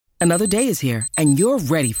Another day is here, and you're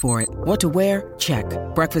ready for it. What to wear? Check.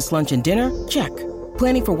 Breakfast, lunch, and dinner? Check.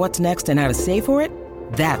 Planning for what's next and how to save for it?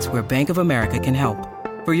 That's where Bank of America can help.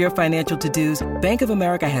 For your financial to-dos, Bank of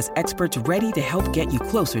America has experts ready to help get you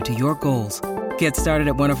closer to your goals. Get started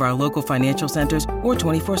at one of our local financial centers or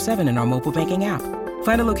 24/7 in our mobile banking app.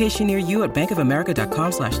 Find a location near you at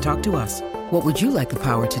bankofamerica.com/talktous. What would you like the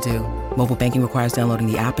power to do? Mobile banking requires downloading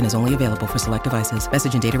the app and is only available for select devices.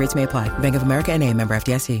 Message and data rates may apply. Bank of America N.A., member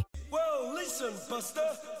FDIC. Well, listen, Buster,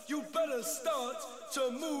 you better start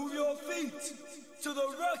to move your feet to the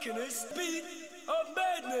rockin'est beat of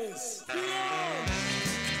madness. Yeah!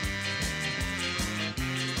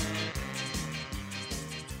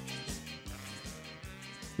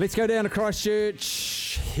 Let's go down to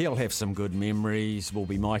Christchurch. He'll have some good memories. Will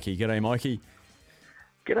be Mikey. G'day, Mikey.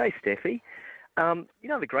 G'day, Steffi.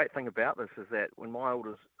 The great thing about this is that when my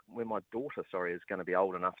daughter is going to be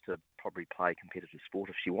old enough to probably play competitive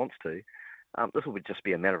sport if she wants to, this will just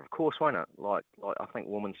be a matter of course, won't it? Like I think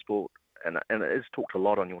women's sport, and it is talked a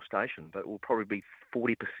lot on your station, but it will probably be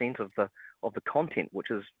 40% of the content,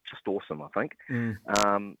 which is just awesome, I think.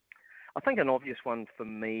 I think an obvious one for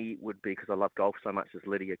me would be, because I love golf so much, is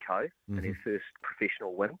Lydia Ko and her first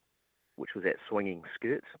professional win, which was at Swinging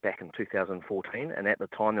Skirts back in 2014. And at the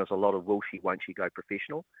time, there was a lot of will she, won't she go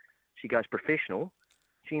professional. She goes professional.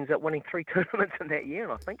 She ends up winning 3 tournaments in that year.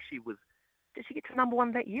 And I think did she get to number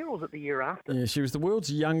one that year, or was it the year after? Yeah, she was the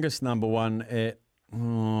world's youngest number one at,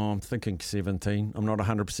 I'm thinking 17. I'm not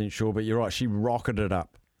 100% sure, but you're right. She rocketed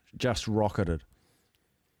up, just rocketed.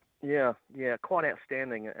 Yeah, quite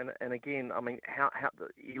outstanding. And again, I mean, how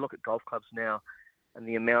you look at golf clubs now, and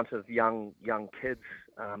the amount of young kids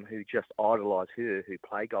who just idolise her, who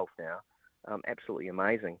play golf now, absolutely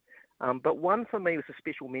amazing. But one for me was a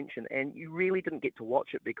special mention, and you really didn't get to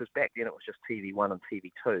watch it because back then it was just TV1 and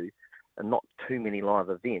TV2, and not too many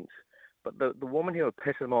live events. But the woman who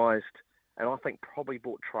epitomised, and I think probably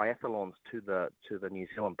brought triathlons to the New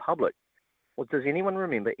Zealand public. Well, does anyone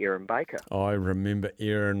remember Erin Baker? I remember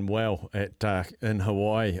Erin well in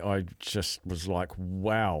Hawaii. I just was like,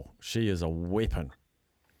 wow, she is a weapon.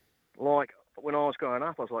 Like, when I was growing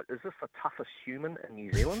up, I was like, is this the toughest human in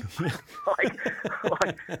New Zealand?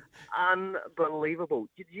 like, unbelievable.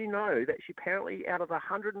 Did you know that she apparently, out of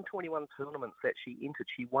 121 tournaments that she entered,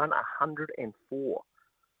 she won 104?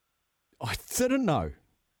 I didn't know.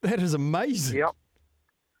 That is amazing.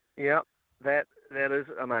 Yep. That is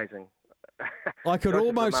amazing. I could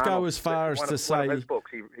almost go as far as to say... One of his books,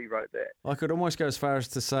 he wrote that. I could almost go as far as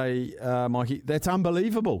to say, Mikey, that's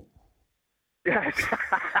unbelievable. Yes.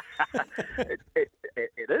 It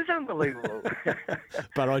is unbelievable.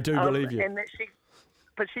 But I do believe you. And that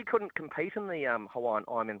she couldn't compete in the Hawaiian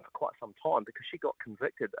Ironman for quite some time because she got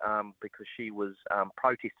convicted because she was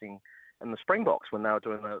protesting in the Springboks when they were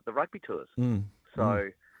doing the rugby tours.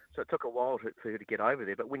 So it took a while for her to get over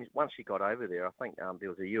there. But once she got over there, I think there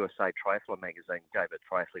was a USA Triathlon magazine gave it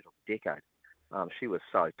Triathlete of the Decade. She was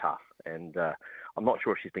so tough. And I'm not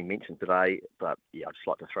sure if she's been mentioned today, but yeah, I'd just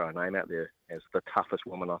like to throw her name out there as the toughest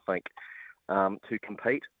woman, I think, to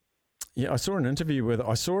compete. Yeah, I saw an interview with her.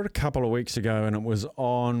 I saw it a couple of weeks ago, and it was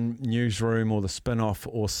on Newsroom or the Spin-Off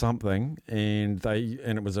or something, and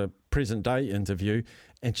it was a present-day interview,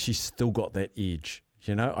 and she's still got that edge.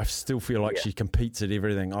 You know, I still feel like she competes at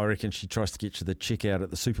everything. I reckon she tries to get you the checkout at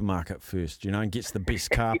the supermarket first, and gets the best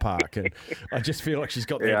car park. And I just feel like she's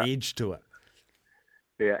got that edge to it.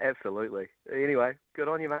 Yeah, absolutely. Anyway, good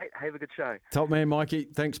on you, mate. Have a good show. Top man, Mikey.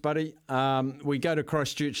 Thanks, buddy. We go to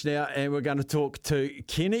Christchurch now, and we're going to talk to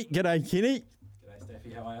Kenny. G'day, Kenny. G'day,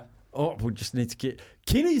 Staffy. How are you? Oh, we just need to get...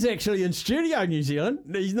 Kenny's actually in studio, New Zealand.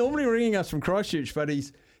 He's normally ringing us from Christchurch, but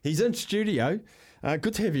he's in studio.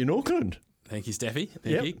 Good to have you in Auckland. Thank you, Staffy.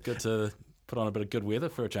 Thank you. Good to put on a bit of good weather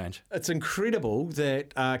for a change. It's incredible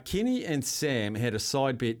that Kenny and Sam had a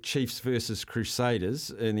side bet, Chiefs versus Crusaders,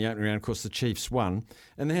 in the opening round. Of course, the Chiefs won.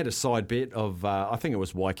 And they had a side bet of, I think it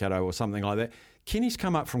was Waikato or something like that. Kenny's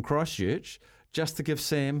come up from Christchurch just to give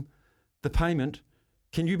Sam the payment.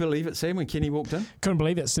 Can you believe it, Sam, when Kenny walked in? Couldn't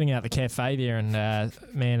believe it, sitting out at the cafe there, and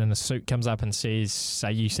man in a suit comes up and says,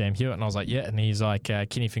 "Are you Sam Hewitt?" And I was like, "Yeah." And he's like,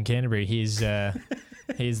 "Kenny from Canterbury, here's the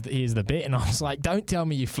bet." And I was like, "Don't tell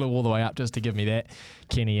me you flew all the way up just to give me that,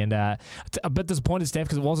 Kenny." And a bit disappointed, Steph,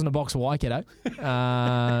 because it wasn't a box of Waikato.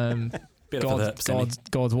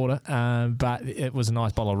 God's water. But it was a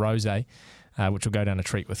nice bottle of rosé, which will go down a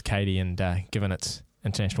treat with Katie. And given it's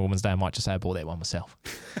International Women's Day, I might just say I bought that one myself.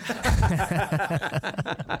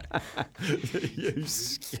 You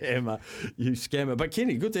scammer. But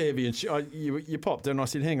Kenny, good to have you. You popped in. I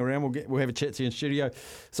said, hang around. We'll have a chat to you in studio.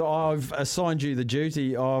 So I've assigned you the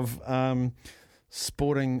duty of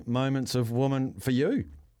sporting moments of women for you?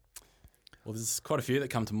 Well, there's quite a few that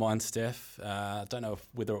come to mind, Steph. I don't know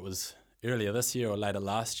whether it was earlier this year or later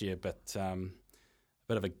last year, but a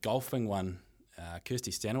bit of a golfing one.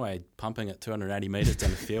 Kirsty Stanaway pumping at 280 metres down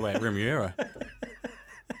the fairway at Remuera.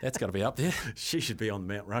 That's got to be up there. She should be on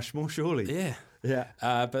Mount Rushmore, surely. Yeah. Yeah.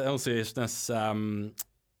 But in all seriousness,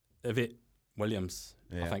 Yvette Williams,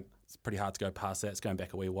 Yeah. I think it's pretty hard to go past that. It's going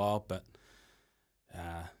back a wee while, but,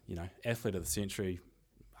 athlete of the century,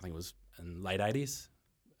 I think it was in late 80s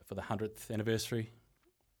for the 100th anniversary.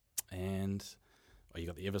 And you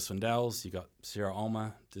got the Eva Swindells, you got Sarah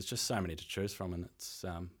Ulmer. There's just so many to choose from, and it's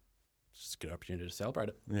just a good opportunity to celebrate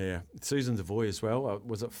it. Yeah. Susan Devoy as well.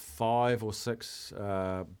 Was it 5 or 6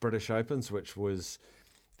 British Opens, which was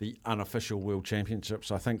the unofficial World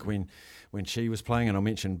Championships, I think, when she was playing, and I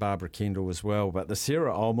mentioned Barbara Kendall as well. But the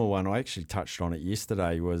Sarah Ulmer one, I actually touched on it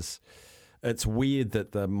yesterday, it's weird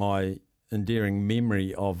that my endearing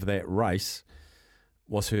memory of that race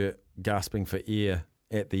was her gasping for air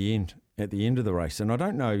at the end of the race. And I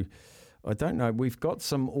don't know, we've got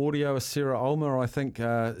some audio of Sarah Ulmer, I think,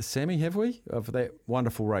 Sammy, have we, of that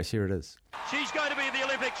wonderful race? Here it is. She's going to be the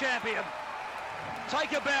Olympic champion.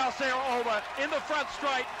 Take a bow, Sarah Ulmer, in the front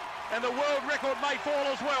straight, and the world record may fall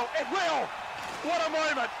as well. It will! What a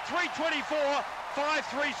moment!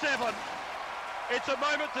 3:24.537. It's a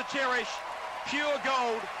moment to cherish. Pure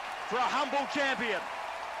gold for a humble champion.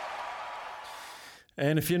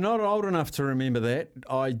 And if you're not old enough to remember that,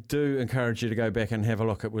 I do encourage you to go back and have a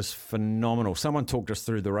look. It was phenomenal. Someone talked us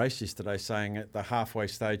through the race yesterday, saying at the halfway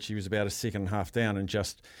stage she was about a second and a half down and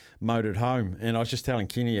just motored home. And I was just telling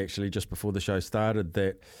Kenny, actually, just before the show started,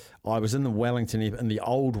 that I was in the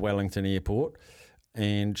old Wellington airport,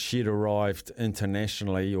 and she'd arrived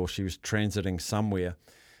internationally, or she was transiting somewhere,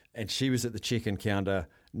 and she was at the check-in counter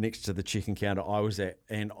next to the check-in counter I was at,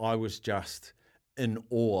 and I was just in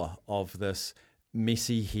awe of this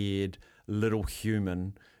messy-haired little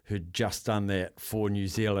human who'd just done that for New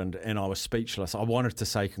Zealand, and I was speechless. I wanted to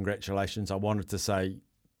say congratulations. I wanted to say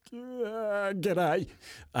g'day,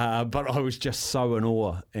 but I was just so in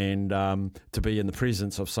awe, and to be in the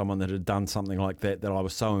presence of someone that had done something like that I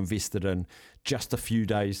was so invested in just a few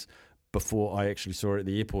days before I actually saw her at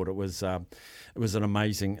the airport. It was an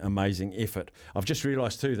amazing effort. I've just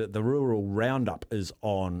realised too that the rural roundup is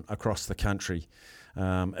on across the country,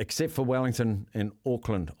 except for Wellington and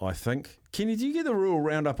Auckland, I think. Kenny, do you get the rural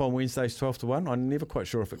roundup on Wednesdays 12 to 1? I'm never quite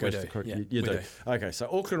sure if it goes to cricket. Yeah, you do. Okay, so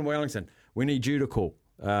Auckland and Wellington, we need you to call.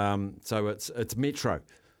 So it's Metro.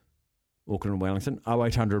 Auckland and Wellington,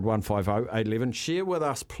 0800 150 811. Share with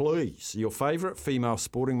us, please, your favourite female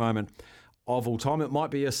sporting moment of all time. It might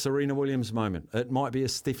be a Serena Williams moment. It might be a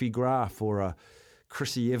Steffi Graf or a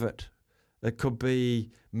Chrissy Evert. It could be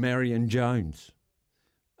Marion Jones.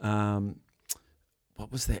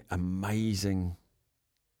 What was that amazing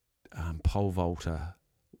pole vaulter,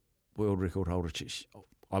 world record holder?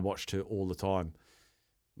 I watched her all the time.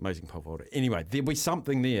 Amazing pole vaulter. Anyway, there'll be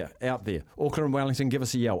something out there. Auckland and Wellington, give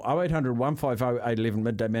us a yell. 0800 150 811.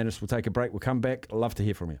 Midday Madness. We'll take a break. We'll come back. Love to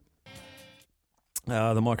hear from you.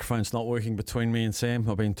 The microphone's not working between me and Sam.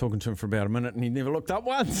 I've been talking to him for about a minute and he never looked up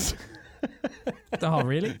once. Oh,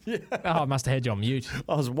 really? Yeah. Oh, I must have had you on mute.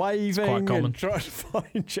 I was waving quite common. and trying to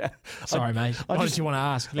find you. Sorry, mate. What did you want to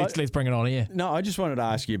ask? Let's bring it on here. No, I just wanted to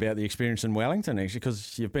ask you about the experience in Wellington, actually,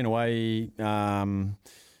 because you've been away the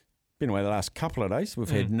last couple of days.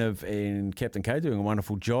 We've had Niv and Captain K doing a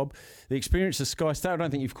wonderful job. The experience at Sky Stadium, I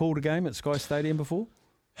don't think you've called a game at Sky Stadium before?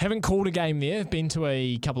 Haven't called a game there. Been to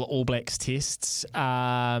a couple of All Blacks tests,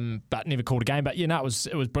 but never called a game. But, it was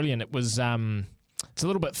brilliant. It was... it's a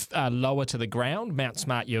little bit lower to the ground. Mount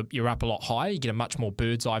Smart, you're up a lot higher. You get a much more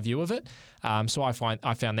bird's eye view of it. So I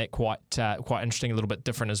found that quite interesting, a little bit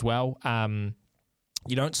different as well.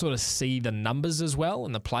 You don't sort of see the numbers as well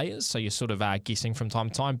and the players, so you're sort of guessing from time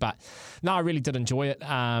to time. But no, I really did enjoy it.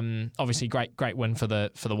 Obviously, great win for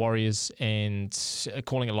the Warriors, and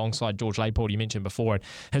calling alongside George Laporte, you mentioned before,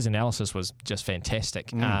 his analysis was just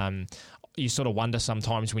fantastic. You sort of wonder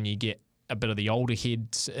sometimes when you get a bit of the older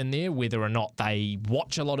heads in there, whether or not they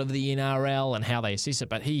watch a lot of the NRL and how they assess it.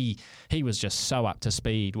 But he was just so up to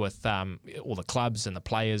speed with all the clubs and the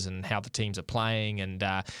players and how the teams are playing, and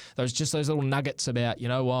those little nuggets about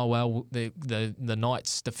the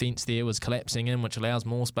Knights' defence there was collapsing in, which allows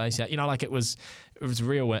more space. It was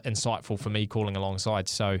real insightful for me calling alongside.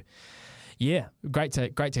 So yeah, great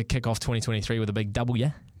to kick off 2023 with a big W.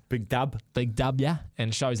 Big dub, yeah,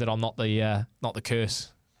 and shows that I'm not the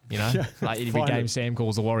curse. Like every game Sam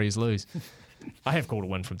calls, the Warriors lose. I have called a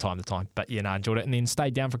win from time to time, but I enjoyed it. And then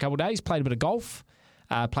stayed down for a couple of days, played a bit of golf,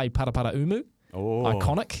 played Parapara Umu. Oh,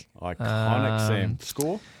 Iconic. Sam.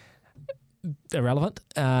 Score? Irrelevant.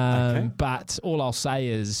 Okay. But all I'll say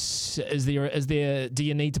is there? Do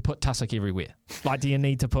you need to put tussock everywhere? Like, do you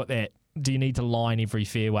need to put that? Do you need to line every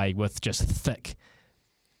fairway with just thick,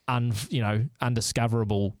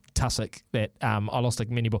 undiscoverable tussock that I lost a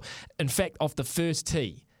mini ball? In fact, off the first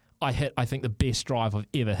tee, I hit, I think, the best drive I've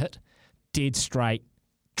ever hit. Dead straight,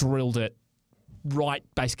 drilled it right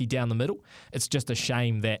basically down the middle. It's just a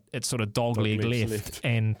shame that it's sort of dog leg left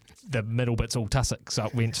and the middle bit's all tussock, so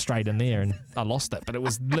it went straight in there and I lost it. But it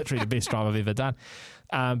was literally the best drive I've ever done.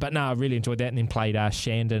 But no, I really enjoyed that, and then played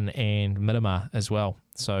Shandon and Miramar as well.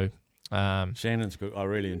 So Shannon's good. I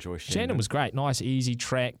really enjoy Shandon. Shandon was great. Nice, easy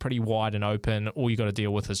track, pretty wide and open. All you got to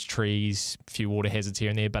deal with is trees, a few water hazards here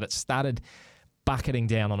and there. But it started bucketing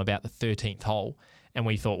down on about the 13th hole. And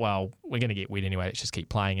we thought, well, we're going to get wet anyway. Let's just keep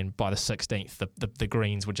playing. And by the 16th, the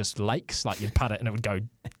greens were just lakes. Like, you'd putt it and it would go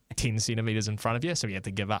 10 centimetres in front of you. So we had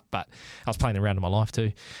to give up. But I was playing the round of my life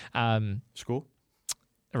too. Score?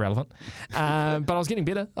 Irrelevant. But I was getting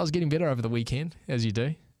better. I was getting better over the weekend, as you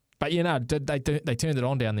do. But, they turned it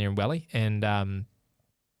on down there in Welly. And,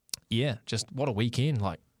 just what a weekend.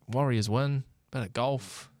 Like, Warriors win, bit of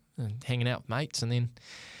golf and hanging out with mates. And then,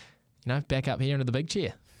 back up here into the big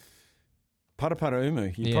chair. Parapara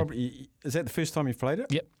Umu. Is that the first time you've played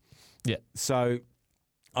it? Yep. Yeah. So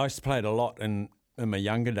I used to play it a lot in my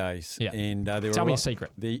younger days. Yeah. And Tell me a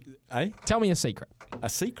secret. Tell me a secret. A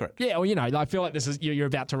secret? Yeah, well, I feel like this is you're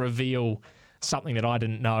about to reveal something that I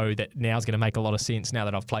didn't know that now is going to make a lot of sense now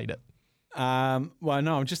that I've played it. Well,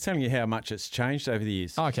 no, I'm just telling you how much it's changed over the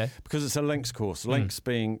years. Oh, okay. Because it's a links course, links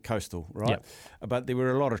being coastal, right? Yep. But there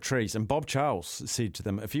were a lot of trees. And Bob Charles said to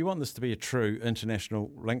them, if you want this to be a true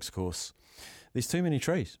international links course, there's too many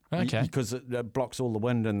trees. Okay. Because it blocks all the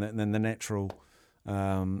wind and the natural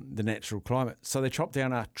climate. So they chopped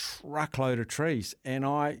down a truckload of trees, and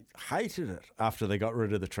I hated it after they got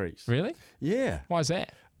rid of the trees. Really? Yeah. Why is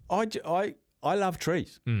that? I love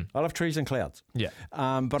trees. I love trees and clouds. Yeah.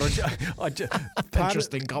 But I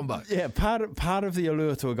Interesting combo. Yeah, part of the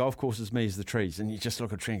allure to a golf course is the trees, and you just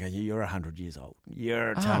look at a tree and go, you're 100 years old.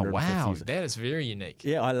 You're 150 wow, years old. that is very unique.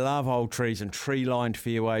 Yeah, I love old trees and tree-lined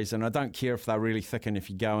fairways, and I don't care if they're really thick, and if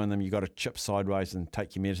you go in them, you got to chip sideways and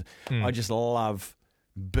take your medicine. I just love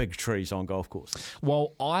big trees on golf courses.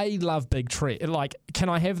 Well, I love big trees. Like, can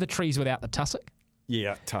I have the trees without the tussock?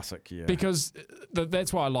 Yeah, tussock, yeah. Because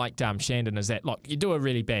that's why I liked Shandon, is that, you do a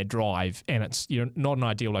really bad drive and it's not an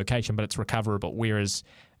ideal location, but it's recoverable. Whereas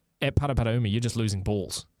at Parapara you're just losing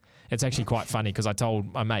balls. It's actually quite funny because I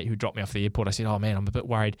told my mate who dropped me off the airport, I said, oh man, I'm a bit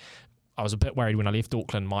worried. I was a bit worried when I left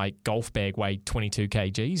Auckland. My golf bag weighed 22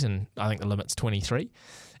 kgs and I think the limit's 23.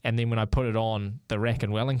 And then when I put it on the rack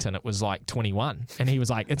in Wellington, it was like 21. And he was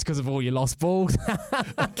like, it's because of all your lost balls.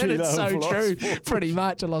 And it's so true. Pretty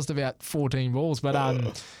much. I lost about 14 balls. But I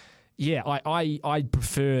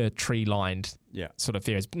prefer tree-lined sort of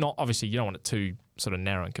fairways. Not obviously, you don't want it too sort of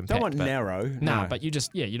narrow and compact. Don't want narrow. No, but you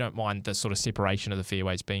just, you don't mind the sort of separation of the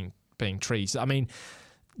fairways being trees. I mean,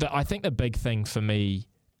 I think the big thing for me,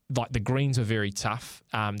 like, the greens were very tough.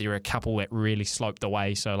 There were a couple that really sloped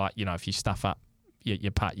away. So, if you stuff up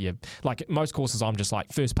your putt, like most courses, I'm just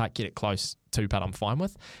like, first putt, get it close, two putt, I'm fine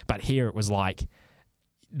with. But here it was like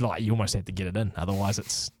you almost have to get it in, otherwise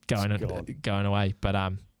it's going away.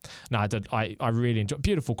 But no, I really enjoyed.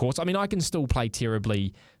 Beautiful course. I mean, I can still play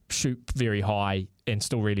terribly, shoot very high, and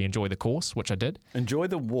still really enjoy the course, which I did. Enjoy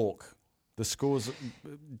the walk. The scores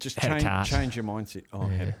just change your mindset. Oh,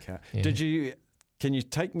 yeah. had a car. Yeah. Can you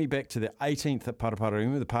take me back to the 18th at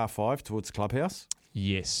Parapara, the par 5 towards Clubhouse?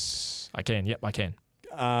 Yes, I can. Yep, I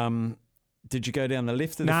can. Did you go down the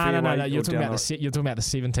left of the fairway? No. You're talking about the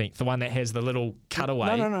 17th, the one that has the little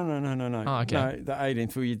cutaway. No. Oh, okay. No, the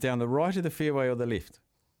 18th. Were you down the right of the fairway or the left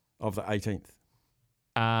of the 18th?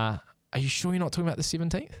 Are you sure you're not talking about the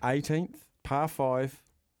 17th? 18th, par 5.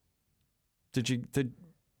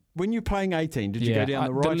 When you're playing 18, did you go down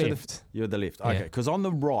the right? The left. You're the left. Okay, because on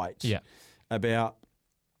the right, yeah, about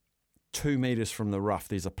 2 metres from the rough,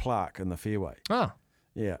 there's a plaque in the fairway. Oh.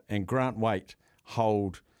 Yeah, and Grant Waite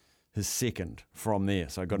holed his second from there.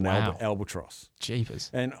 So I got an albatross.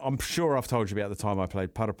 Jeepers. And I'm sure I've told you about the time I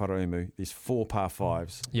played Parapara. There's 4 par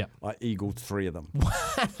 5s. Yeah. I eagled 3 of them.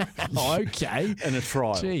 Okay. In a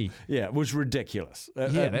trial. Gee. Yeah, it was ridiculous.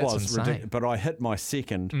 That's insane. Ridiculous. But I hit my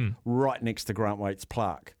second right next to Grant Waite's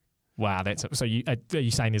plaque. Wow, so are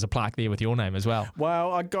you saying there's a plaque there with your name as well?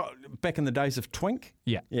 Well, I got back in the days of Twink.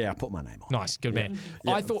 Yeah, I put my name on. Nice, good man.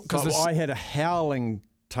 Yeah. I thought because I had a howling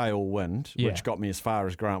tailwind, Yeah. which got me as far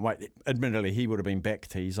as Grant Waite. Admittedly, he would have been back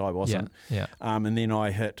tees. I wasn't. Yeah. And then I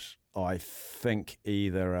hit, I think,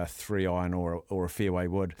 either a 3-iron or a fairway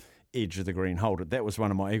wood, edge of the green, hold it. That was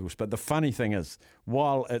one of my eagles. But the funny thing is,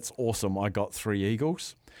 while it's awesome, I got 3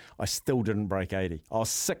 eagles, I still didn't break 80. I was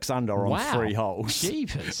 6 under on 3 holes.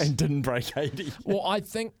 Jeepers. And didn't break 80. Well, I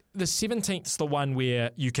think the 17th's the one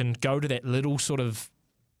where you can go to that little sort of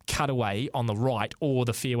cutaway on the right, or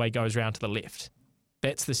the fairway goes round to the left.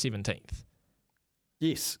 That's the 17th.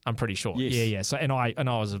 Yes. I'm pretty sure. Yes. Yeah. So and I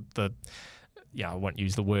was I won't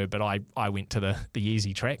use the word, but I went to the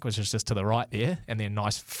easy track, which is just to the right there, and then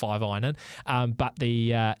nice 5-iron in. But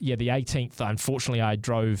the 18th, unfortunately, I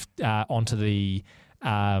drove onto the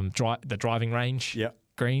driving range. Yep.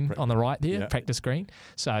 Green on the right there, Yep. practice green.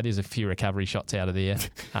 So there's a few recovery shots out of there.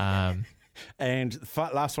 And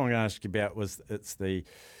last one I'm going to ask you about it's the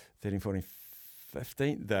 13, 14,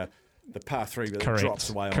 15, the par 3 that drops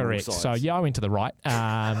away on all sides. So yeah, I went to the right,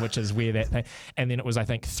 which is where that thing, and then it was, I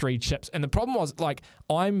think, 3 chips. And the problem was, like,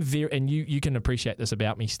 I'm very, and you can appreciate this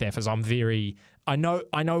about me, Steph, is I'm very, I know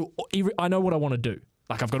what I want to do.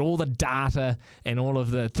 Like, I've got all the data and all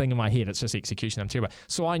of the thing in my head. It's just execution I'm terrible.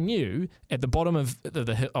 So I knew at the bottom of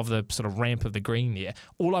the sort of ramp of the green there,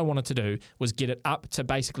 all I wanted to do was get it up to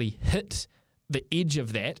basically hit the edge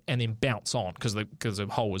of that and then bounce on, because the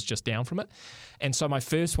hole was just down from it. And so my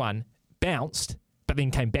first one bounced, but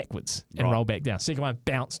then came backwards and rolled back down. Second one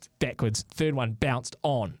bounced backwards. Third one bounced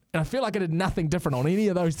on. And I feel like I did nothing different on any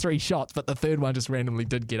of those 3 shots, but the third one just randomly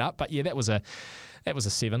did get up. But yeah, that was a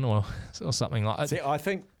 7 or something like that. See, I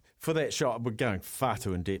think for that shot, we're going far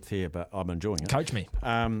too in depth here, but I'm enjoying it. Coach me.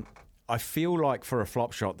 I feel like for a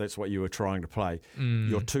flop shot, that's what you were trying to play.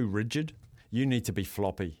 You're too rigid. You need to be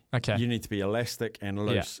floppy. Okay. You need to be elastic and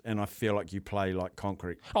loose. Yeah. And I feel like you play like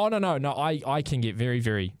concrete. Oh, no. I can get very,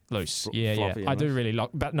 very loose. Yeah. I do really like,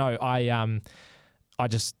 but no, I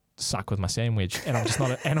just suck with my sandwich, and I'm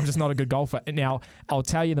just not a good golfer. Now, I'll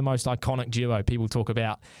tell you the most iconic duo people talk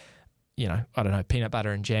about. I don't know, peanut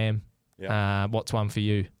butter and jam. Yeah. What's one for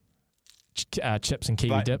you? Chips and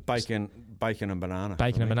kiwi dip. Bacon and banana.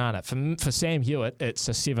 Bacon and banana. For Sam Hewitt, it's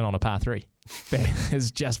a 7 on a par 3. That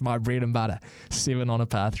is just my bread and butter. 7 on a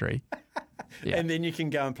par 3. Yeah. And then you can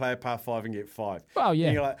go and play a par 5 and get 5. Well, yeah.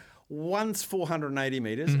 And you're like, one's 480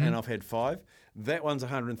 metres and I've had 5. That one's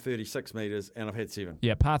 136 metres and I've had 7.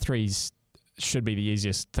 Yeah, par 3s should be the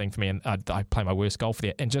easiest thing for me, and I play my worst golf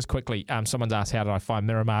there. And just quickly, someone's asked, how did I find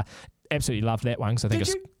Miramar? Absolutely loved that one, because I think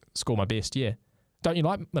I scored my best, yeah. Don't you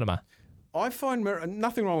like Miramar? I find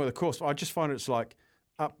nothing wrong with the course, but I just find it's like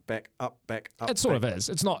up, back, up, back, up. It sort of is.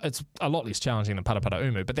 It's a lot less challenging than Pata Pata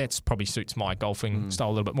Umu, but that's probably suits my golfing style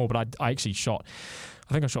a little bit more. But I actually shot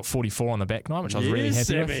 44 on the back nine, which I was really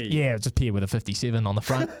happy with. Yeah, just pair with a 57 on the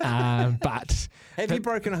front. But have you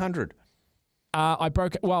broken 100? I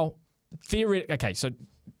broke it. Well, theoretically, okay, so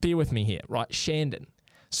bear with me here, right? Shandon.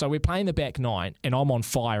 So we're playing the back nine, and I'm on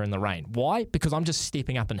fire in the rain. Why? Because I'm just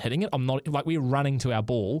stepping up and hitting it. I'm not, like, we're running to our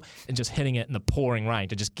ball and just hitting it in the pouring rain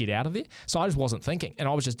to just get out of there. So I just wasn't thinking, and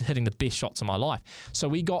I was just hitting the best shots of my life. So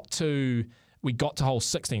we got to hole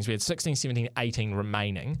 16. So we had 16, 17, 18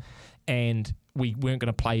 remaining, and we weren't going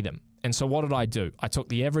to play them. And so what did I do? I took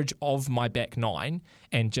the average of my back nine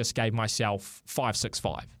and just gave myself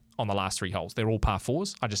 5.65 on the last 3 holes. They're all par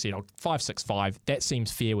 4s. I just said, 5.65. That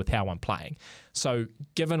seems fair with how I'm playing. So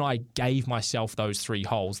given I gave myself those 3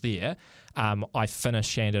 holes there, I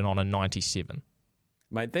finished Shandon on a 97.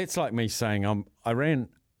 Mate, that's like me saying I ran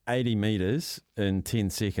 80 metres in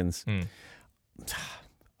 10 seconds.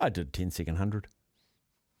 I did 10-second 100.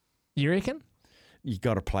 You reckon? You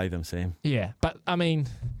got to play them, Sam. Yeah, but I mean,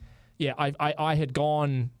 yeah, I had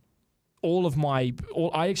gone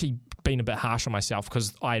I actually been a bit harsh on myself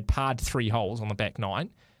because I had parred 3 holes on the back nine,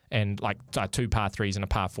 and like 2 par 3s and a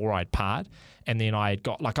par 4 I had parred, and then I had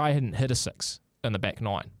got, I hadn't hit a 6 in the back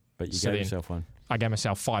nine. But you gave yourself one. I gave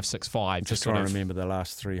myself 5.65. Just trying to remember the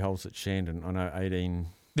last 3 holes at Shandon. I know 18.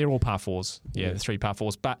 They're all par 4s. Yeah, the 3 par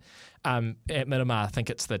 4s. But at Miramar, I think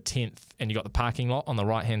it's the 10th, and you got the parking lot on the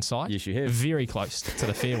right-hand side. Yes, you have. Very close to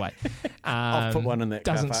the fairway. I'll put one in that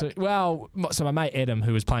car park. Well, so my mate Adam,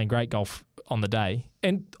 who was playing great golf on the day,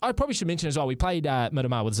 and I probably should mention as well, we played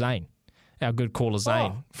Miramar with Zane, our good caller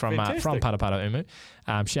Zane from Pata Pata Umu.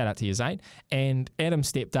 Shout out to you, Zane. And Adam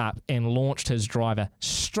stepped up and launched his driver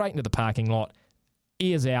straight into the parking lot,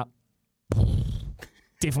 ears out.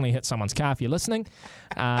 Definitely hit someone's car if you're listening.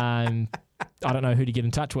 I don't know who to get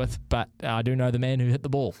in touch with, but I do know the man who hit the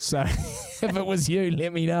ball. So if it was you,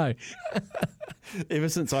 let me know. Ever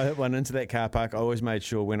since I hit one into that car park, I always made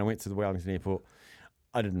sure when I went to the Wellington airport,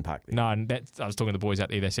 I didn't park there. No, and I was talking to the boys out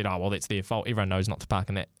there. They said, "Oh, well, that's their fault. Everyone knows not to park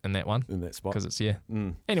in that one In that spot. because it's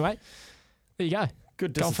Anyway, there you go.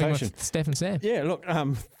 Good Golfing dissertation. with Steph and Sam. Yeah, look,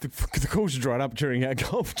 the calls are dried up during our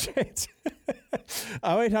golf chat.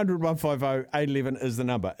 0800 150 811 is the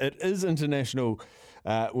number. It is International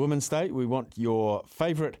Women's Day. We want your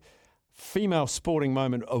favourite female sporting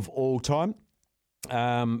moment of all time,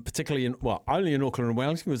 particularly only in Auckland and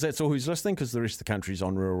Wellington, because that's all who's listening, because the rest of the country's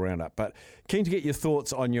on Rural Roundup. But keen to get your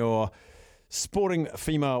thoughts on your sporting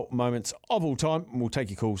female moments of all time, and we'll take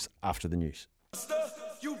your calls after the news.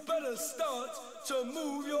 You better start to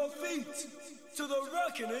move your feet to the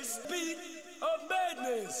rockin'est beat of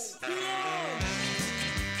madness. Yeah!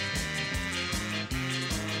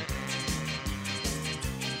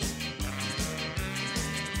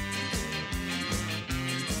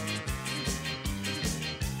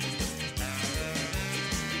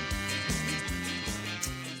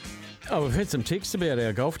 Oh, we've had some texts about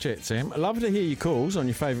our golf chat, Sam. I'd love to hear your calls on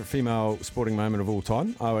your favourite female sporting moment of all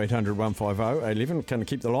time. 0800 150 811. Can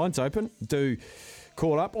keep the lines open. Do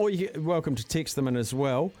call up, or you're welcome to text them in as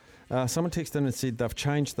well. Someone texted in and said they've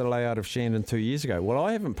changed the layout of Shandon 2 years ago. Well,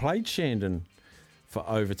 I haven't played Shandon for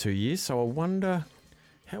over 2 years, so I wonder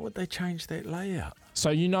how would they change that layout? So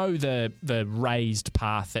you know the raised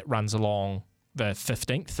path that runs along the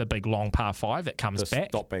 15th, the big long par 5 that comes The back.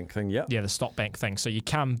 stop bank thing, yeah. Yeah, the stop bank thing. So you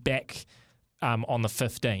come back on the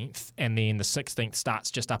 15th, and then the 16th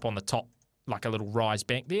starts just up on the top, like a little rise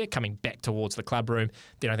bank there, coming back towards the club room.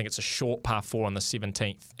 Then I think it's a short par 4 on the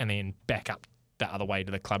 17th, and then back up the other way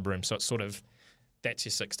to the club room. So it's sort of, that's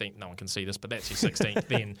your 16th. No one can see this, but that's your 16th.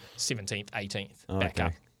 Then 17th, 18th, back Okay.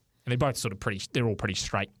 up. And they're both sort of they're all pretty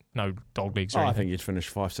straight, no dog legs or I anything. think you'd finish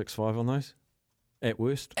 5-6-5 on those, at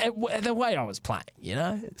worst. The way I was playing, you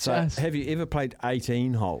know? So have you ever played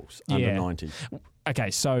 18 holes under 90?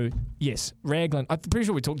 Okay, so yes, Raglan, I'm pretty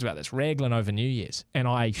sure we talked about this, Raglan over New Year's, and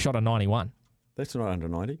I shot a 91. That's not under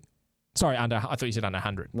 90. Sorry, I thought you said under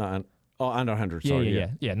 100. No, under 100, sorry.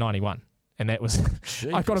 Yeah, 91. And that was,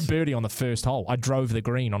 I got a birdie on the first hole. I drove the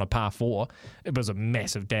green on a par 4. It was a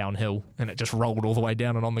massive downhill, and it just rolled all the way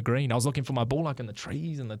down and on the green. I was looking for my ball like in the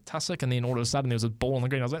trees and the tussock, and then all of a sudden there was a ball on the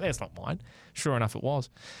green. I was like, that's not mine. Sure enough, it was.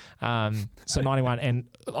 So 91, and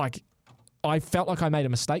like, I felt like I made a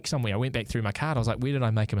mistake somewhere. I went back through my card. I was like, where did I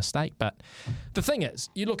make a mistake? But the thing is,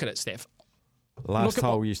 you look at it, Steph. Last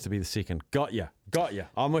hole used to be the second. Got you.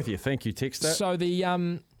 I'm with you. Thank you,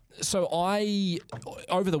 Texter. So I,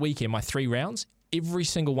 over the weekend, my 3 rounds, every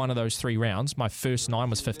single one of those 3 rounds, my first 9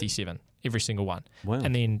 was 57, every single one. Wow.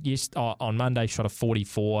 And then on Monday, shot a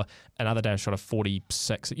 44. Another day, I shot a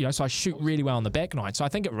 46. You know, so I shoot really well on the back 9. So I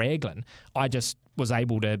think at Raglan, I just was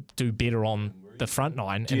able to do better on the front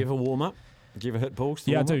 9. Do you ever warm up? Do you ever hit balls?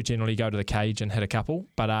 Yeah, I do generally go to the cage and hit a couple.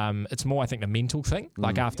 But it's more, I think, the mental thing.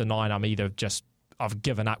 Like after 9, I'm either I've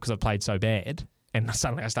given up because I've played so bad, and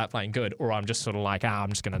suddenly I start playing good, or I'm just sort of like, I'm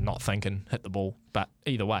just going to not think and hit the ball. But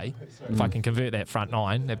either way, if I can convert that front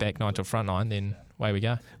 9, that back 9 to a front 9, then away we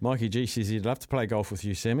go. Mikey G says he'd love to play golf with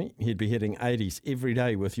you, Sammy. He'd be hitting 80s every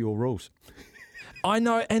day with your rules. I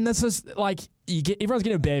know, and this is like, everyone's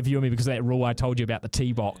getting a bad view of me because of that rule I told you about the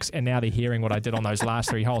tee box, and now they're hearing what I did on those last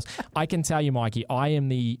 3 holes. I can tell you, Mikey, I am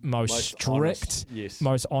the most strict,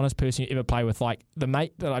 most honest person you ever play with. Like the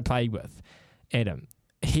mate that I played with, Adam,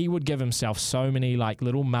 he would give himself so many like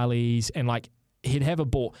little mullies, and like he'd have a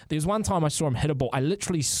ball. There's one time I saw him hit a ball. I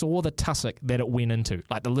literally saw the tussock that it went into,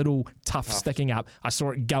 like the little tuft sticking up. I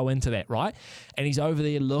saw it go into that, right? And he's over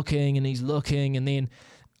there looking, and he's looking, and then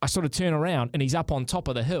I sort of turn around, and he's up on top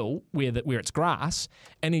of the hill where it's grass,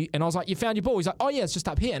 and I was like, "You found your ball?" He's like, "Oh yeah, it's just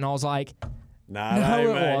up here," and I was like,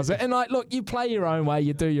 No, it wasn't. And like, look, you play your own way,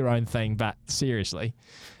 you do your own thing, but seriously,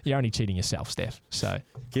 you're only cheating yourself, Steph. So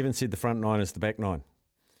Kevin said the front 9 is the back 9.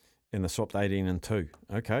 And they swapped 18 and 2.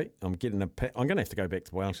 Okay, I'm going to have to go back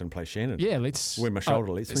to Wellington and play Shandon. Yeah, let's... Where my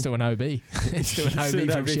shoulder lets me. Let's do an OB. Let's do an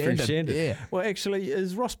OB from Shandon. Yeah. Well, actually,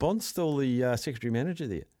 is Ross Bond still the secretary manager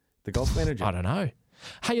there? The golf manager? I don't know.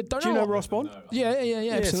 Hey, do you know Ross Bond? Yeah,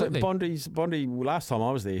 absolutely. So Bondy, last time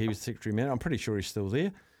I was there, he was secretary manager. I'm pretty sure he's still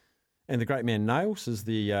there. And the great man Nails is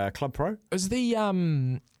the club pro. Is the...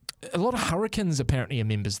 a lot of Hurricanes apparently are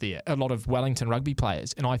members there, a lot of Wellington rugby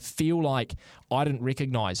players, and I feel like I didn't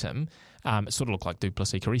recognise him. It sort of looked like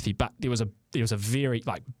Duplessis Karithi, but there was a very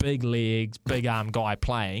like big legs, big arm guy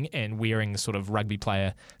playing and wearing the sort of rugby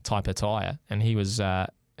player type attire, and he was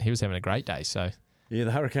having a great day. So yeah,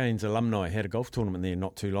 the Hurricanes alumni had a golf tournament there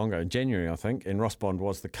not too long ago, in January, I think, and Ross Bond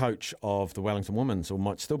was the coach of the Wellington Women's, or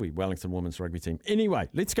might still be Wellington Women's rugby team. Anyway,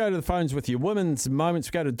 let's go to the phones with your women's moments.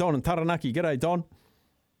 We go to Don and Taranaki. G'day, Don.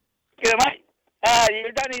 G'day, mate.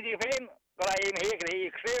 You don't need your fan. Good AM here, can hear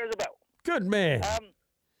you clear as a bell. Good man.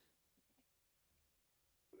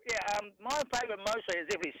 My favourite mostly is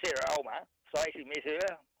definitely Sarah Ulmer. So I actually met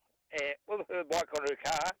her with her bike on her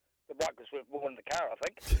car. The bike was worth more than the car, I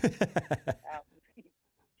think.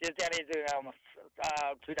 She was down here doing a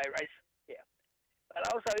 2-day race. Yeah.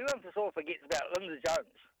 But also, everyone sort of forgets about Linda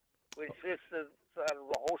Jones, when she first started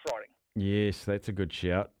horse riding. Yes, that's a good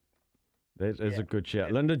shout. That is a good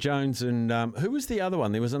shout. Linda Jones and who was the other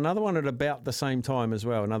one? There was another one at about the same time as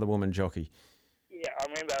well, another woman jockey. Yeah, I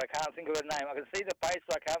remember. I can't think of her name. I can see the face,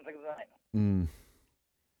 but I can't think of the name.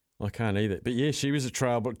 I can't either. But yeah, she was a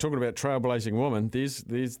talking about trailblazing woman.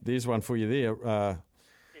 There's one for you there,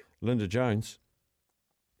 Linda Jones.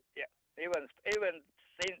 Yeah, everyone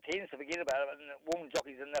tends to forget about it, and woman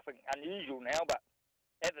jockeys are nothing unusual now, but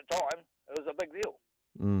at the time, it was a big deal.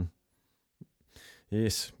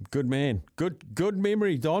 Yes, good man. Good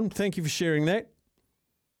memory, Don. Thank you for sharing that.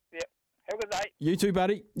 Yeah, have a good day. You too,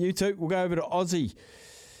 buddy. You too. We'll go over to Aussie.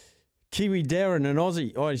 Kiwi Darren in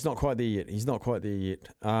Aussie. Oh, he's not quite there yet.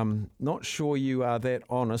 Not sure you are that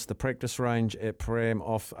honest. The practice range at Pram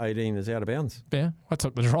off 18 is out of bounds. Yeah, I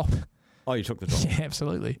took the drop. Oh, you took the drop? Yeah,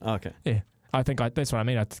 absolutely. Okay. Yeah, I think that's what I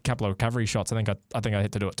mean. A couple of recovery shots. I think I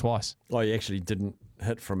had to do it twice. Oh, you actually didn't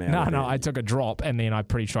hit from out? No, I took a drop and then I'm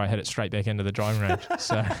pretty sure I hit it straight back into the driving range.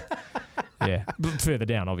 So, yeah, further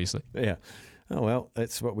down, obviously. Yeah. Oh, well,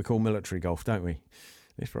 that's what we call military golf, don't we?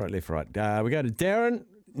 Left, right, left, right. We go to Darren.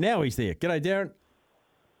 Now he's there. G'day, Darren.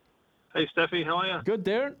 Hey, Steffi, how are you? Good,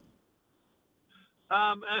 Darren.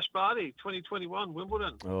 Ash Barty, 2021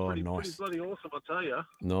 Wimbledon. Oh, pretty nice. Pretty bloody awesome, I tell you.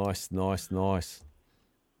 Nice. I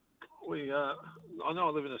know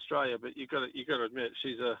I live in Australia, but you got to admit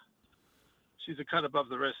she's a cut above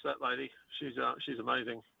the rest. That lady, she's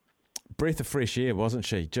amazing. Breath of fresh air, wasn't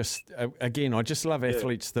she? Just again, I just love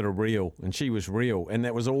athletes that are real, and she was real, and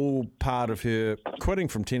that was all part of her quitting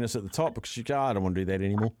from tennis at the top because she I don't want to do that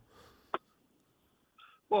anymore.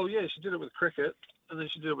 Well, yeah, she did it with cricket, and then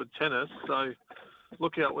she did it with tennis. So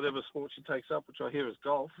look out, whatever sport she takes up, which I hear is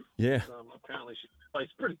golf. Yeah. Apparently she plays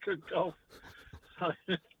pretty good golf.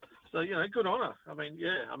 So good on her. I mean,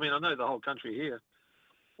 I know the whole country here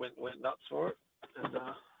went nuts for it,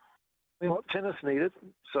 and tennis needed.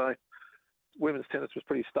 So women's tennis was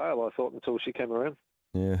pretty stale, I thought, until she came around.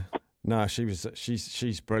 Yeah. No,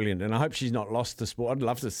 she's brilliant, and I hope she's not lost the sport. I'd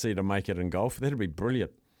love to see her make it in golf. That'd be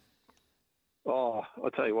brilliant. Oh,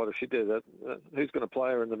 I'll tell you what, if she did that, who's going to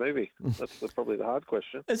play her in the movie? That's probably the hard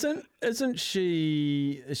question. Isn't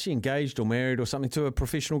she? Is she engaged or married or something to a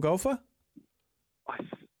professional golfer?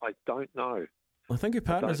 I don't know. I think her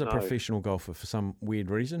partner's a professional golfer for some weird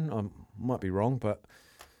reason. I might be wrong, but...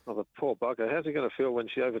 Oh, the poor bugger. How's he going to feel when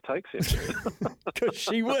she overtakes him? Because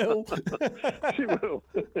she will. She will.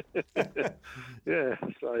 Yeah.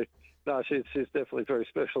 So, no, she's definitely very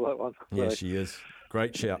special, that one. Yeah, she is.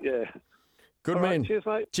 Great shout. Yeah. Good All man. Right, cheers,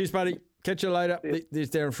 mate. Cheers, buddy. Catch you later. Yeah. There's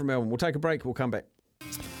Darren from Melbourne. We'll take a break. We'll come back.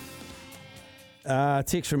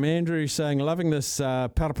 Text from Andrew saying, loving this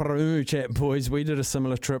Paraparaumu chat, boys. We did a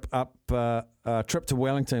similar trip trip to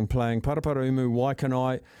Wellington playing Paraparaumu,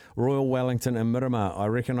 Waikanae, Royal Wellington and Miramar. I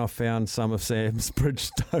reckon I found some of Sam's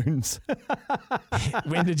Bridgestones.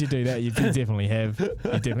 When did you do that? You definitely have.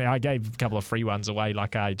 I gave a couple of free ones away.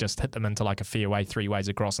 Like I just hit them into like a fairway 3 ways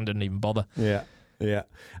across and didn't even bother. Yeah. Yeah.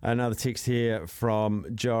 Another text here from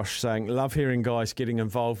Josh saying, love hearing guys getting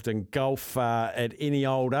involved in golf at any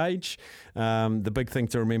old age. The big thing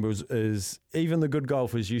to remember is even the good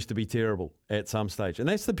golfers used to be terrible at some stage. And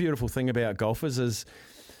that's the beautiful thing about golfers is,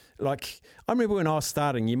 like, I remember when I was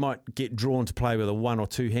starting, you might get drawn to play with a 1 or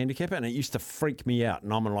 2 handicap, and it used to freak me out.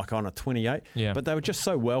 And I'm on a 28. Yeah. But they were just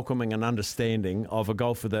so welcoming and understanding of a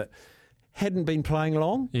golfer that hadn't been playing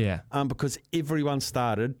long. Yeah. Because everyone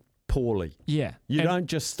started poorly. Yeah. You don't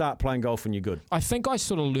just start playing golf when you're good. I think I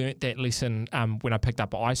sort of learnt that lesson when I picked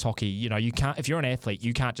up ice hockey. You can't, if you're an athlete,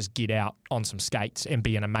 you can't just get out on some skates and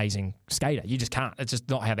be an amazing skater. You just can't. It's just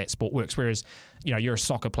not how that sport works. Whereas, you're a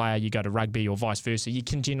soccer player, you go to rugby or vice versa, you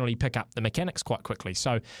can generally pick up the mechanics quite quickly.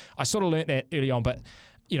 So I sort of learnt that early on, but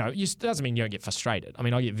it doesn't mean you don't get frustrated. I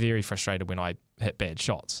mean, I get very frustrated when I hit bad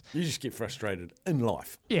shots. You just get frustrated in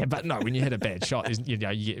life. Yeah, but no, when you hit a bad shot, you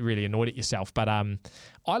get really annoyed at yourself. But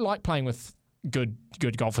I like playing with good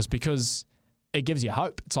golfers because it gives you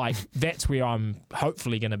hope. It's like that's where I'm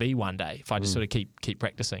hopefully going to be one day if I just sort of keep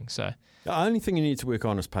practicing. So the only thing you need to work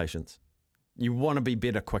on is patience. You want to be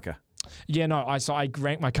better quicker. Yeah, no.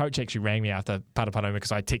 My coach actually rang me after Paraparaumu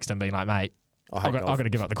because I texted him being like, mate, I've got to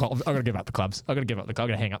give up the clubs. I've got to give up the clubs. I've got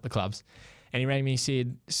to hang up the clubs. And he rang me. He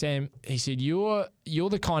said, "Sam, you're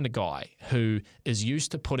the kind of guy who is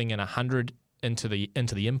used to putting in 100 into the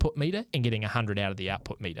input meter and getting 100 out of the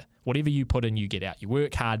output meter. Whatever you put in, you get out. You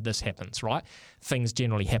work hard, this happens, right? Things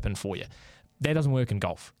generally happen for you. That doesn't work in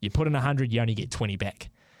golf. You put in 100, you only get 20 back.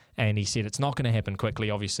 And he said it's not going to happen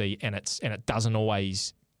quickly, obviously, and it doesn't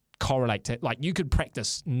always correlate to, like, you could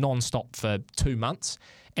practice non-stop for 2 months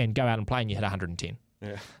and go out and play and you hit 110.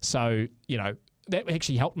 Yeah. So, that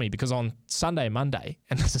actually helped me, because on Sunday and Monday,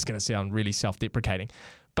 and this is going to sound really self-deprecating,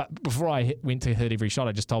 but before I went to hit every shot,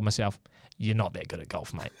 I just told myself, you're not that good at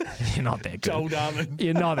golf, mate. You're not that good. Joel Darwin.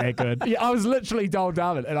 You're not that good. Yeah, I was literally Joel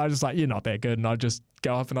Darwin, and I was just like, you're not that good. And I just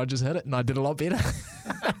go up and I just hit it, and I did a lot better.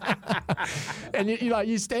 And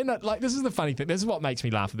you stand up, like, this is the funny thing. This is what makes me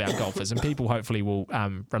laugh about golfers, and people hopefully will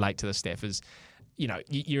relate to this, Steph, is,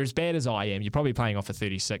 you're as bad as I am. You're probably playing off a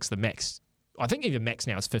 36. The max, I think even max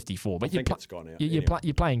now is 54. But it's gone out.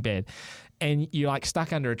 You're playing bad, and you're like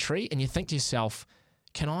stuck under a tree, and you think to yourself,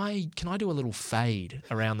 Can I do a little fade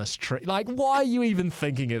around this tree? Like, why are you even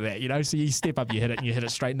thinking of that? So you step up, you hit it, and you hit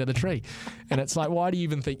it straight into the tree. And it's like, why do you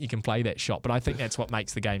even think you can play that shot? But I think that's what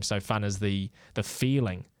makes the game so fun, is the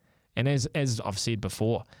feeling. And as I've said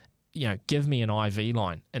before, give me an IV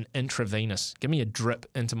line, an intravenous. Give me a drip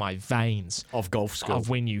into my veins of golf skill, of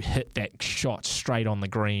when you hit that shot straight on the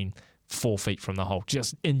green, 4 feet from the hole.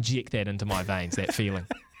 Just inject that into my veins, that feeling,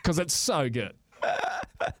 because it's so good.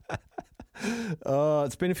 Oh,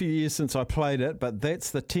 it's been a few years since I played it, but that's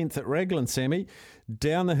the 10th at Raglan, Sammy.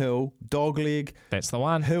 Down the hill, dogleg. That's the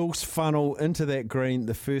one. Hills funnel into that green.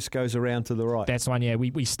 The first goes around to the right. That's the one, yeah.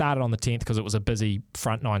 We started on the 10th because it was a busy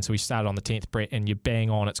front nine, so we started on the 10th, Brett, and you bang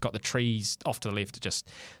on. It's got the trees off to the left, just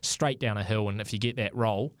straight down a hill, and if you get that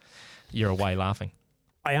roll, you're away laughing.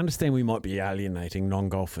 I understand we might be alienating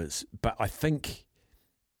non-golfers, but I think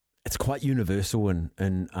it's quite universal in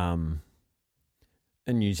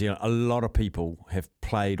New Zealand. A lot of people have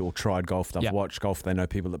played or tried golf. They've watched golf. They know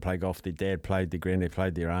people that play golf. Their dad played, their granddad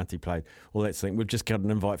played, their auntie played, all that thing. We've just got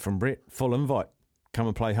an invite from Brett, full invite. Come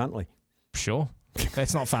and play Huntley. Sure.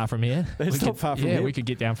 That's not far from here. Far from here. Yeah, we could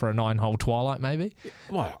get down for a 9-hole twilight maybe.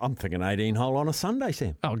 Well, I'm thinking 18-hole on a Sunday,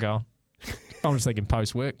 Sam. Oh, go on. I'm just thinking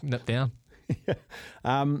post-work, nip down.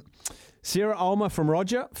 Sarah Ulmer from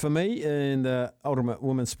Roger, for me, in the ultimate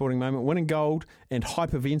women's sporting moment, winning gold and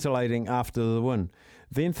hyperventilating after the win.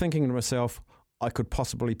 Then thinking to myself, I could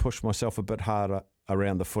possibly push myself a bit harder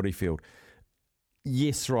around the footy field.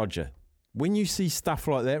 Yes, Roger. When you see stuff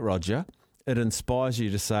like that, Roger, it inspires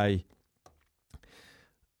you to say,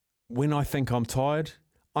 when I think I'm tired,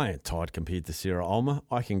 I ain't tired compared to Sarah Ulmer.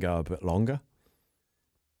 I can go a bit longer.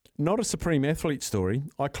 Not a supreme athlete story.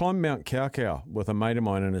 I climbed Mount Kaukau with a mate of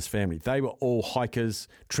mine and his family. They were all hikers,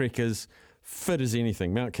 trekkers, fit as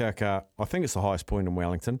anything. Mount Kaukau, I think it's the highest point in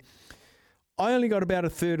Wellington. I only got about a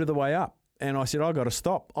third of the way up, and I said, I got to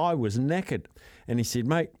stop. I was knackered. And he said,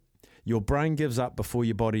 mate, your brain gives up before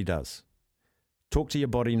your body does. Talk to your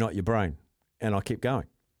body, not your brain. And I kept going.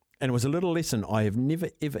 And it was a little lesson I have never,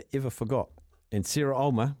 ever, ever forgot. And Sarah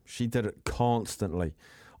Ulmer, she did it constantly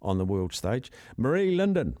on the world stage. Marie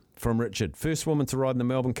Linden from Richard, first woman to ride in the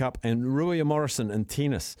Melbourne Cup, and Ruia Morrison in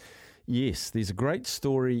tennis. Yes, there's a great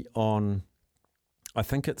story on, I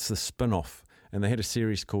think it's the spin-off, and they had a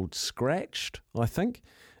series called Scratched, I think,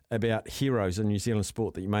 about heroes in New Zealand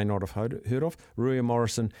sport that you may not have heard of. Ruia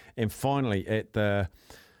Morrison, and finally at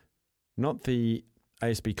not the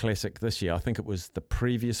ASB Classic this year, I think it was the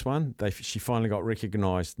previous one, she finally got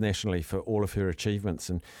recognised nationally for all of her achievements.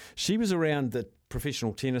 And she was around the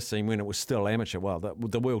professional tennis scene when it was still amateur,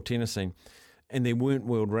 the world tennis scene, and there weren't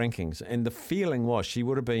world rankings. And the feeling was she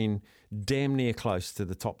would have been damn near close to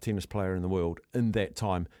the top tennis player in the world in that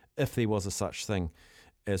time, if there was a such thing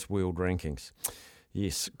as world rankings.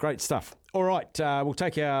 Yes, great stuff. All right, we'll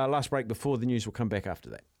take our last break before the news. We'll come back after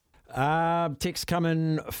that. Text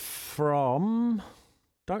coming from,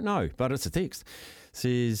 don't know, but it's a text.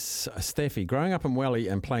 Says, Staffy, growing up in Welly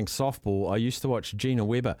and playing softball, I used to watch Gina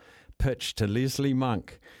Webber pitch to Leslie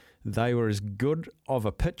Monk. They were as good of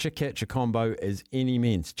a pitcher-catcher combo as any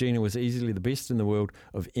men's. Gina was easily the best in the world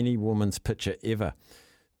of any woman's pitcher ever.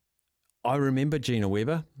 I remember Gina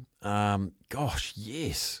Webber. Gosh,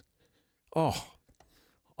 yes. Oh,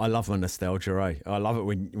 I love my nostalgia, eh? I love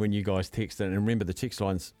it when you guys text it. And remember, the text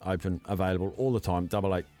line's open, available all the time,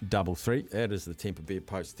 8833. That is the Temper Beer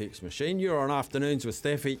Post text machine. You're on Afternoons with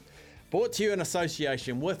Staffy, brought to you in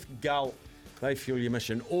association with Gull. They fuel your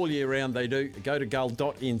mission all year round, they do. Go to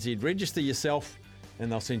gull.nz, register yourself,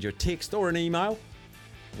 and they'll send you a text or an email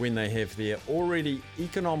when they have their already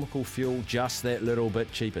economical fuel just that little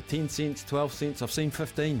bit cheaper. 10 cents, 12 cents, I've seen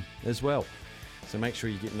 15 as well. So make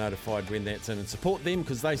sure you get notified when that's in and support them,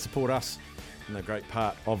 because they support us and they're a great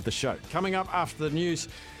part of the show. Coming up after the news,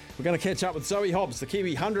 We're going to catch up with Zoe Hobbs, the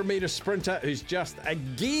Kiwi 100-metre sprinter who's just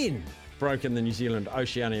again broken the New Zealand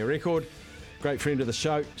Oceania record. Great friend of the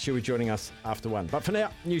show. She'll be joining us after 1. But for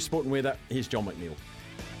now, news, sport and weather. Here's John McNeil.